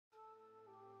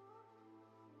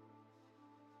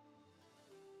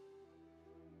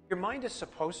Your mind is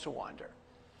supposed to wander.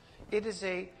 It is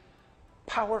a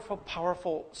powerful,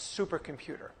 powerful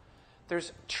supercomputer.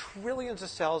 There's trillions of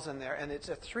cells in there, and it's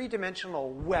a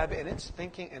three-dimensional web, and it's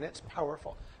thinking, and it's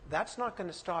powerful. That's not going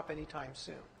to stop anytime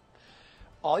soon.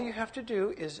 All you have to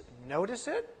do is notice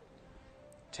it,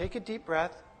 take a deep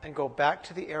breath, and go back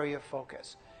to the area of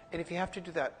focus. And if you have to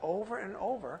do that over and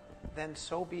over, then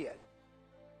so be it.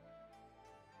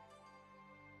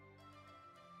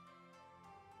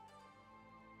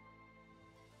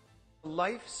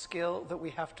 Life skill that we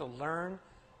have to learn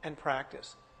and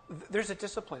practice. There's a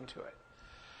discipline to it.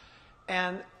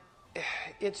 And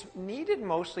it's needed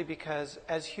mostly because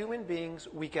as human beings,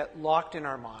 we get locked in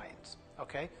our minds,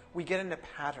 okay? We get into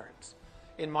patterns.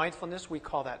 In mindfulness, we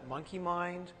call that monkey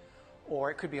mind, or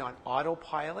it could be on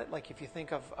autopilot, like if you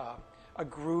think of a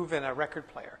groove in a record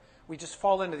player. We just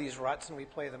fall into these ruts and we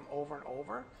play them over and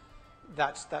over.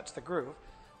 That's the groove.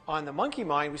 On the monkey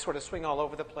mind, we sort of swing all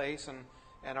over the place,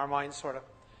 and our minds sort of...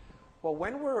 Well,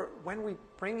 when we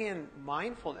bring in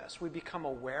mindfulness, we become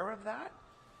aware of that,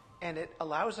 and it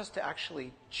allows us to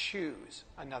actually choose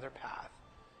another path.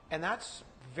 And that's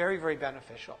very, very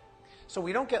beneficial. So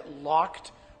we don't get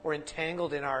locked or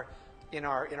entangled in our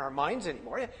minds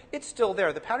anymore. It's still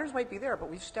there. The patterns might be there, but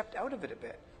we've stepped out of it a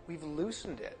bit. We've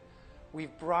loosened it.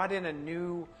 We've brought in a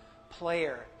new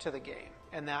player to the game,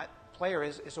 and that player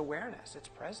is awareness, it's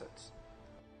presence.